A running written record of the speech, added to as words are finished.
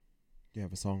You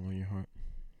have a song on your heart?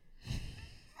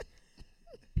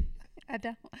 I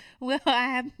don't. Well, I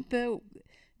have the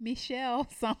Michelle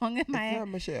song in It's my. not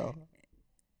Michelle.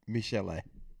 Michelle.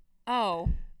 Oh,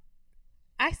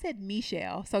 I said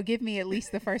Michelle. So give me at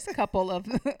least the first couple of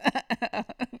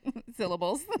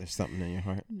syllables. There's something in your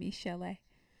heart. Michelle.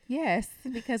 Yes,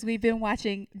 because we've been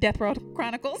watching Death Row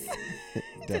Chronicles.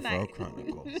 Death Row Tonight.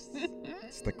 Chronicles.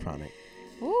 It's the chronic.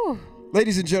 Ooh.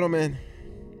 Ladies and gentlemen,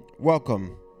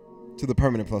 welcome to the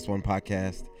Permanent Plus One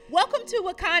podcast. Welcome to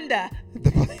Wakanda.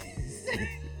 The place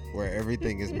where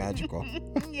everything is magical.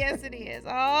 Yes, it is.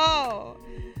 Oh.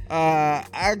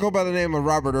 I go by the name of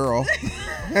Robert Earl.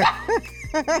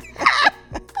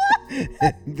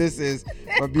 This is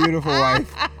my beautiful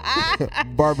wife,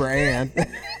 Barbara Ann.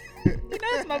 You know,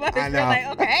 it's my mother's I know. real like,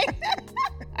 okay.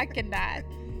 I cannot.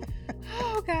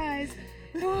 Oh, guys.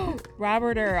 Oh,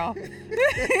 Robert Earl.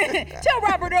 Tell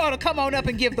Robert Earl to come on up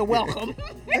and give the welcome.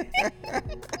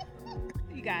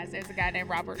 You guys, there's a guy named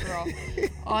Robert Earl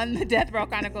on the Death Row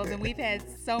Chronicles, and we've had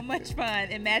so much fun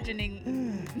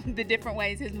imagining the different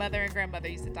ways his mother and grandmother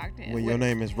used to talk to him. When your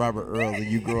name is Robert Earl and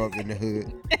you grew up in the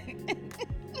hood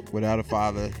without a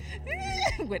father,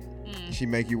 she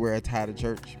make you wear a tie to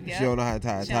church. Yep. She don't know how to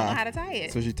tie a She don't know tie. how to tie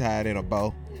it. So she tied in a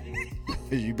bow.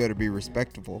 You better be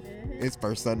respectful. It's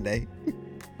first Sunday.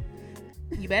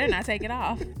 You better not take it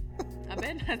off. I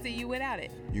better not see you without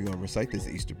it. You're going to recite this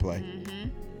Easter play. Mm-hmm.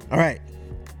 All right.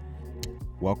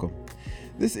 Welcome.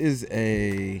 This is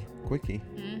a quickie.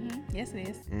 Mm-hmm. Yes, it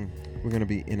is. We're going to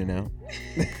be in and out.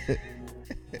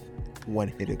 One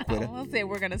hit I quitter. almost said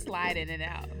we're going to slide in and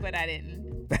out, but I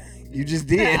didn't. You just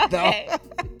did, Okay. though.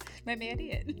 Maybe I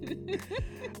did.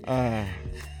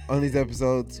 On these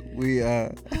episodes, we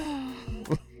a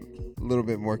little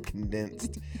bit more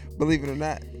condensed. Believe it or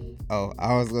not. Oh,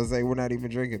 I was going to say we're not even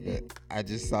drinking, but I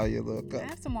just saw your little cup. I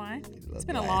have some wine. Little It's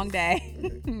been a glass. long day.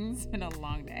 It's been a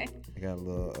long day. I got a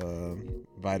little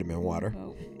vitamin water.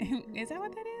 Oh. Is that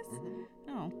what that is?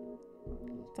 Oh.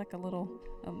 It's like a little,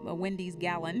 a Wendy's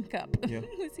gallon cup. Yeah.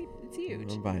 It's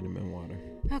huge. Vitamin water.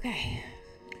 Okay.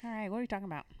 All right. What are we talking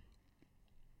about?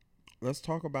 Let's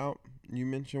talk about, you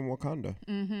mentioned Wakanda.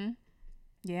 Mm-hmm.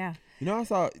 Yeah. You know, I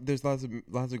saw there's lots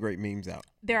of great memes out.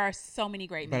 There are so many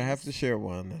great But memes. I have to share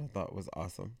one that I thought was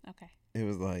awesome. Okay. It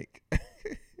was like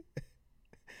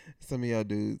some of y'all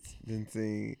dudes didn't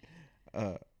see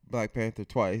Black Panther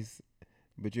twice,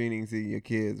 but you didn't see your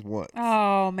kids once.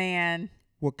 Oh, man.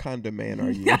 What kind of man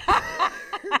are you?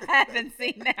 I haven't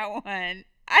seen that one.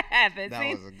 I haven't That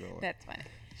seen. was a good one. That's funny.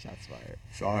 Shots fired.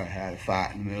 Sorry I had a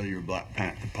fight in the middle of your Black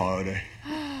Panther party.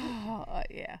 Oh,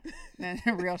 yeah.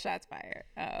 Real shots fired.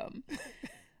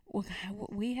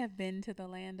 We have been to the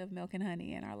land of milk and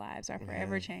honey, and our lives are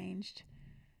forever changed.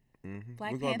 Mm-hmm.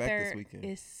 Black We're going back this Panther weekend.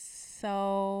 is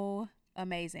so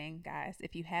amazing, guys.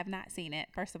 If you have not seen it,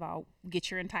 first of all, get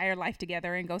your entire life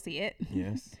together and go see it.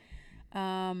 Yes.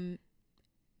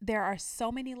 There are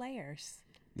so many layers.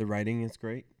 The writing is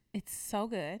great. It's so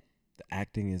good. The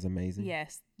acting is amazing.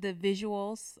 Yes, the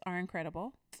visuals are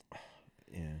incredible.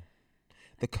 Yeah.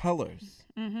 The colors.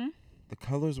 Mm-hmm. The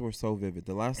colors were so vivid.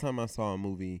 The last time I saw a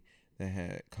movie that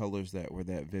had colors that were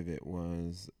that vivid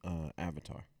was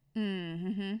Avatar.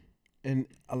 Mm-hmm. And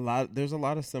there's a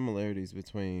lot of similarities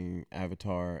between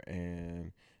Avatar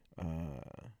and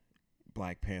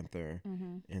Black Panther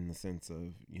in the sense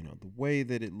of, you know, the way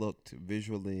that it looked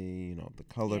visually, you know, the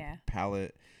color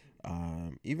palette,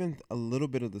 even a little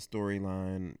bit of the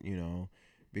storyline, you know,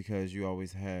 because you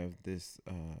always have this,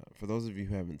 for those of you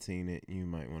who haven't seen it, you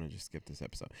might want to just skip this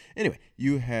episode. Anyway,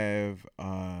 you have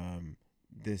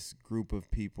this group of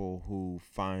people who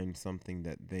find something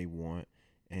that they want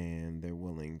and they're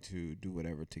willing to do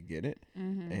whatever to get it.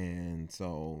 Mm-hmm. And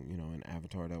so, you know, in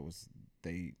Avatar,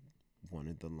 they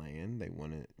wanted the land, they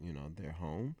wanted, you know, their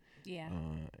home. Yeah.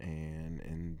 And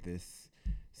in this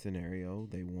scenario,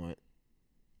 they want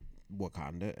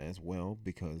Wakanda as well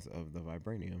because of the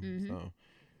vibranium. Mm-hmm. So,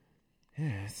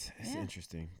 yeah, it's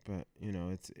interesting, but you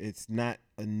know, it's not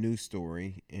a new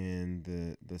story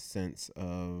in the sense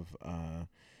of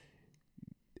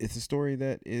it's a story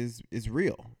that is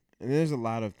real. And there's a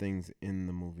lot of things in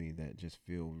the movie that just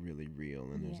feel really real,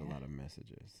 and there's a lot of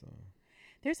messages. So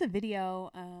there's a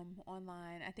video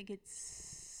online. I think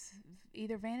it's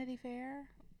either Vanity Fair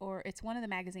or it's one of the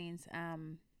magazines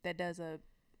that does an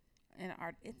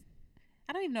art.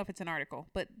 I don't even know if it's an article,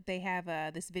 but they have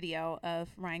this video of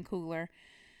Ryan Coogler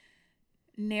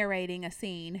narrating a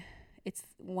scene. It's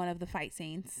one of the fight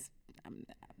scenes. I'm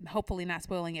hopefully not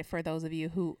spoiling it for those of you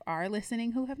who are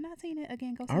listening who have not seen it.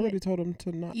 Again, go see it. I already told him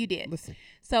to not. You did. Listen.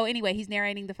 So anyway, he's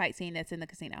narrating the fight scene that's in the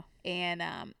casino, and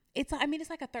it's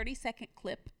like a 30-second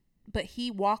clip, but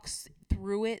he walks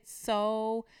through it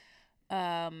so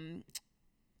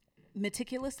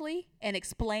meticulously and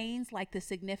explains like the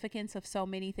significance of so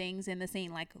many things in the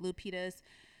scene, like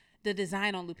the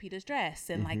design on Lupita's dress,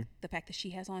 and like the fact that she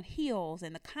has on heels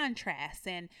and the contrast,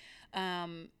 and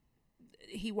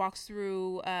he walks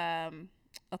through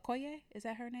Okoye, is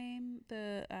that her name?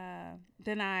 The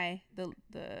Denai, the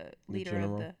leader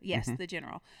of the the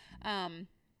general,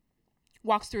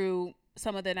 walks through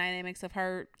some of the dynamics of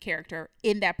her character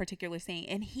in that particular scene,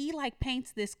 and he like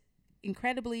paints this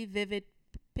incredibly vivid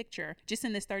picture just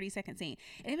in this 30-second scene.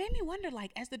 And it made me wonder,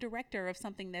 like, as the director of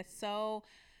something that's so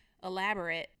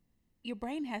elaborate, your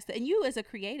brain has to, and you as a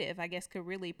creative, I guess, could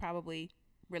really probably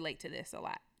relate to this a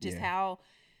lot, just how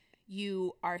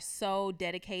you are so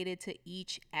dedicated to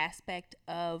each aspect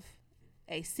of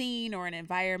a scene or an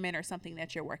environment or something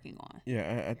that you're working on.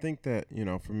 I think that,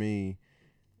 for me,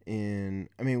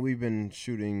 we've been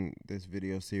shooting this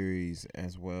video series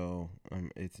as well.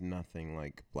 It's nothing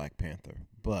like Black Panther,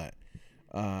 but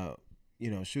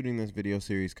shooting this video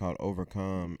series called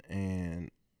Overcome, and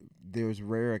there's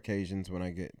rare occasions when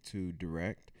I get to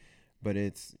direct, but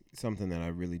it's something that I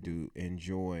really do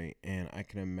enjoy, and I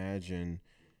can imagine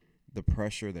the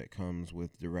pressure that comes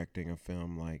with directing a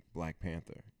film like Black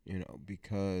Panther,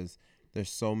 because there's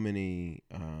so many,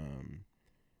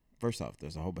 first off,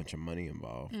 there's a whole bunch of money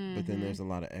involved, but then there's a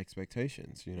lot of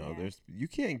expectations, you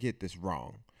can't get this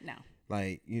wrong. No.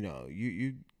 Like,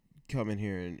 you come in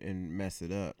here and mess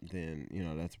it up, then,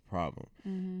 that's a problem.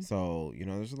 So,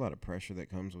 there's a lot of pressure that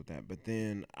comes with that. But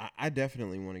then I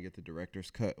definitely want to get the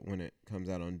director's cut when it comes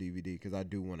out on DVD, because I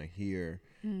do want to hear,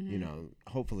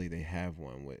 hopefully they have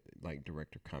one with like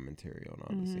director commentary on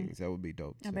all the scenes. That would be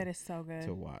dope. I bet it's so good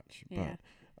to watch. Yeah.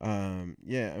 But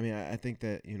I think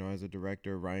that, as a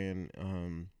director,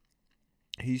 Ryan,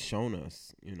 he's shown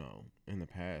us, in the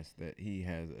past that he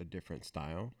has a different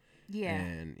style. Yeah.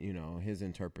 And, his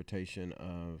interpretation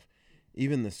of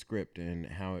even the script and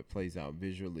how it plays out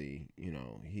visually,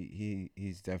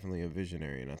 he's definitely a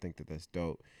visionary, and I think that that's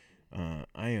dope.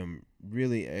 I am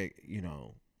really,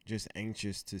 just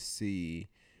anxious to see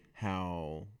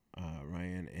how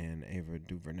Ryan and Ava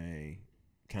DuVernay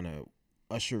kind of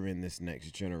usher in this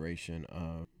next generation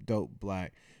of dope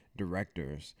Black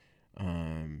directors.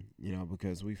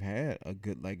 Because we've had a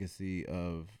good legacy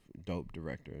of dope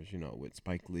directors, with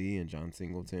Spike Lee and John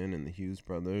Singleton and the Hughes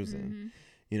brothers. And,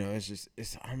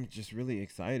 I'm just really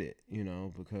excited,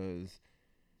 because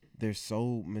they're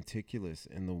so meticulous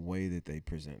in the way that they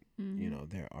present,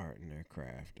 their art and their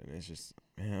craft. And it's just,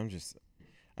 man,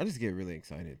 I just get really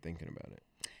excited thinking about it.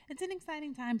 It's an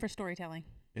exciting time for storytelling.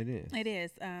 It is. It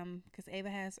is. Because Ava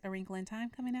has A Wrinkle in Time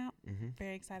coming out.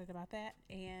 Very excited about that.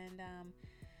 And,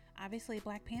 obviously,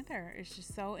 Black Panther is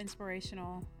just so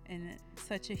inspirational and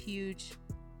such a huge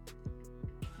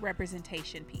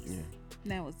representation piece. Yeah.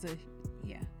 That was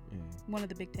one of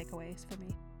the big takeaways for me.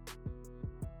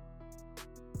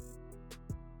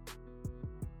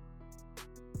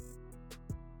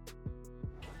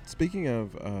 Speaking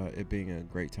of it being a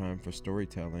great time for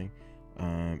storytelling,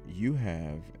 you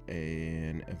have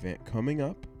an event coming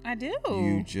up. I do.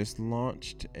 You just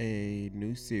launched a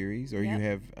new series, or you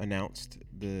have announced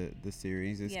the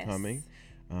series is coming.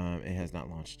 It has not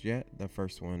launched yet. The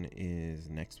first one is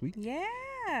next week.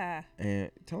 Yeah. And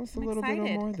tell us a little bit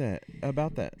more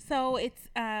about that. So it's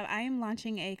I am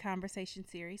launching a conversation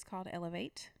series called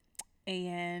Elevate,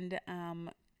 and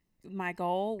my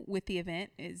goal with the event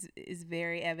is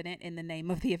very evident in the name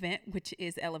of the event, which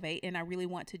is Elevate. And I really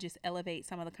want to just elevate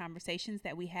some of the conversations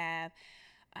that we have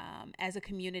as a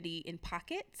community in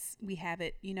pockets. We have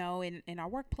it, in our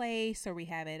workplace, or we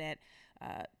have it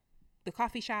at the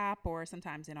coffee shop, or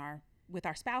sometimes with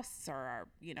our spouse or our,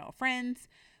 friends.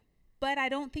 But I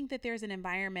don't think that there's an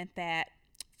environment that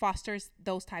fosters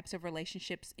those types of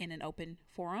relationships in an open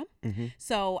forum.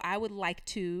 So I would like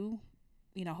to,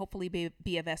 hopefully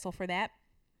be a vessel for that,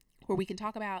 where we can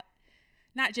talk about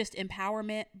not just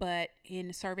empowerment, but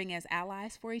in serving as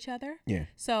allies for each other. Yeah.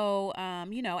 So,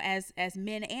 as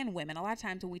men and women, a lot of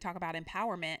times when we talk about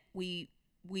empowerment, we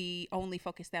only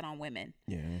focus that on women.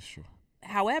 Yeah, that's true.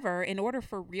 However, in order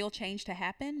for real change to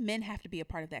happen, men have to be a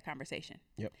part of that conversation.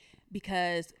 Yep.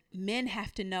 Because men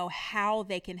have to know how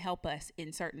they can help us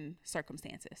in certain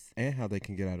circumstances. And how they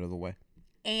can get out of the way.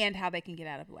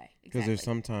 Because there's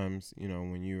sometimes,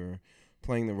 when you're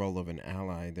playing the role of an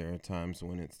ally, there are times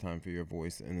when it's time for your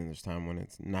voice, and then there's time when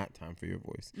it's not time for your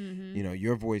voice.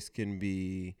 Your voice can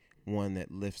be one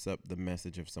that lifts up the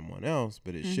message of someone else,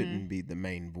 but it shouldn't be the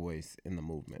main voice in the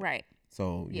movement. Right.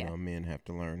 So, men have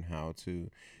to learn how to,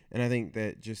 and I think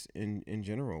that just in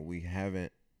general, we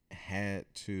haven't had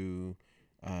to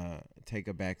take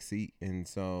a back seat. And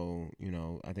so,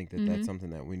 I think that that's something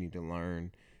that we need to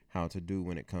learn how to do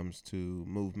when it comes to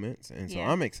movements. And so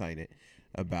I'm excited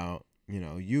about,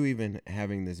 you even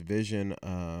having this vision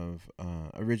of,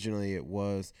 originally it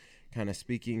was kind of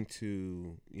speaking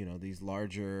to, these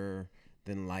larger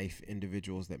than life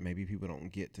individuals that maybe people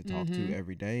don't get to talk to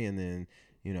every day. And then,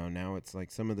 now it's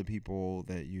like some of the people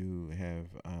that you have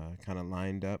kind of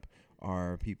lined up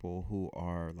are people who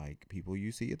are like people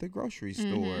you see at the grocery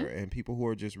store, and people who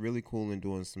are just really cool and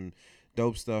doing some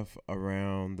dope stuff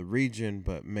around the region,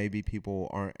 but maybe people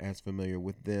aren't as familiar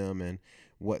with them and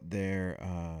what their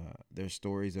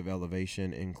stories of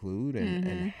elevation include,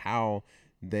 and how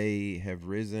they have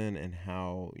risen, and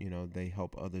how they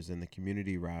help others in the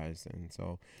community rise,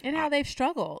 and how they've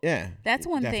struggled. That's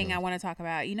one definitely. thing I want to talk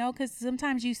about, because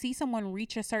sometimes you see someone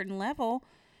reach a certain level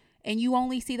and you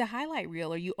only see the highlight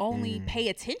reel, or you only pay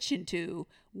attention to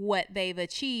what they've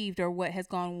achieved or what has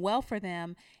gone well for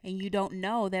them, and you don't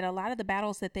know that a lot of the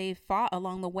battles that they've fought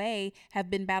along the way have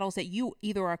been battles that you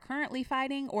either are currently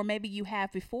fighting or maybe you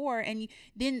have before, and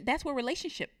then that's where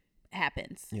relationship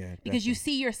happens. Because you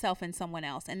see yourself in someone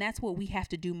else, and that's what we have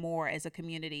to do more as a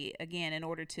community, again, in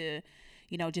order to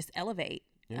just elevate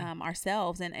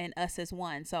ourselves and us as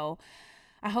one. So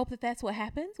I hope that that's what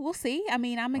happens. We'll see. I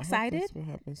mean, I'm excited. That's what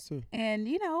happens too. And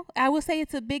I will say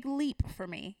it's a big leap for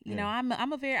me. I'm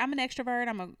an extrovert.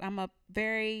 I'm a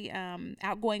very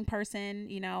outgoing person.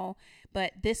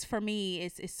 But this for me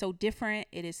is so different.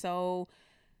 It is so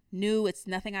new. It's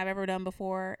nothing I've ever done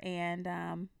before. And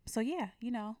I'm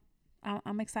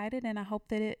excited, and I hope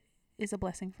that it is a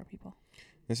blessing for people.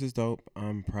 This is dope.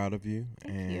 I'm proud of you.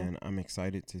 Thank you. I'm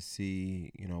excited to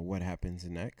see what happens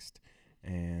next.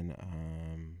 And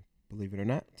believe it or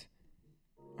not,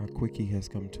 our quickie has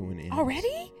come to an end.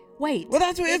 Already? Wait. Well,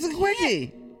 that's what it's a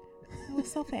quickie. It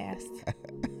was so fast.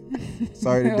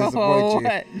 Sorry to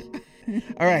disappoint you.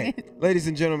 All right, ladies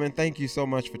and gentlemen, thank you so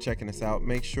much for checking us out.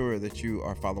 Make sure that you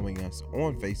are following us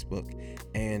on Facebook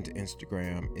and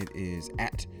Instagram. It is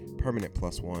at Permanent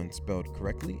Plus One, spelled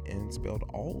correctly and spelled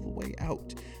all the way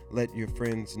out. Let your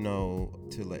friends know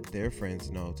to let their friends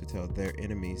know to tell their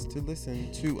enemies to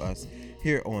listen to us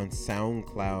here on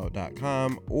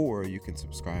SoundCloud.com, or you can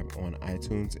subscribe on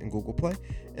iTunes and Google Play,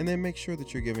 and then make sure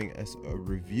that you're giving us a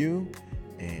review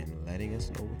and letting us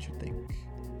know what you think.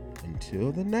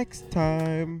 Until the next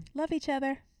time. Love each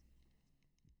other.